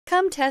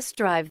Come test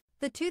drive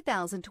the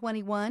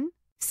 2021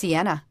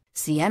 Sienna.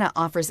 Sienna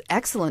offers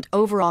excellent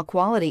overall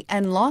quality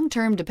and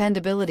long-term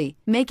dependability,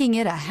 making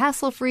it a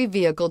hassle-free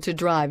vehicle to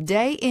drive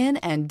day in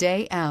and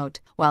day out,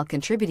 while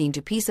contributing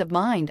to peace of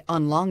mind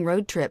on long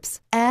road trips.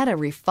 Add a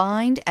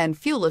refined and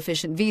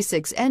fuel-efficient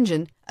V6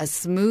 engine, a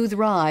smooth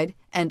ride,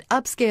 and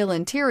upscale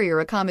interior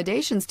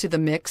accommodations to the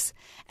mix,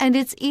 and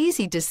it's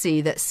easy to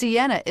see that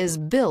Sienna is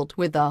built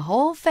with the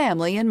whole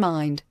family in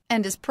mind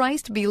and is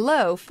priced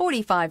below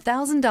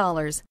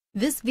 $45,000.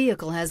 This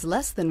vehicle has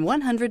less than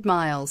 100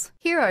 miles.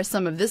 Here are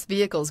some of this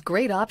vehicle's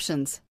great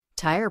options: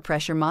 tire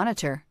pressure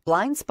monitor,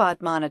 blind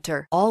spot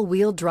monitor,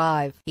 all-wheel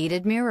drive,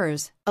 heated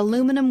mirrors,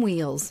 aluminum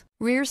wheels,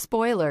 rear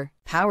spoiler,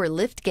 power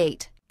lift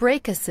gate,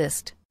 brake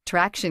assist,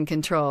 traction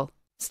control,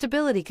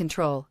 stability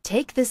control.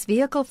 Take this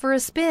vehicle for a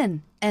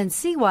spin and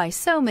see why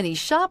so many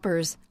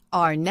shoppers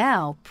are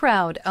now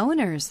proud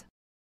owners.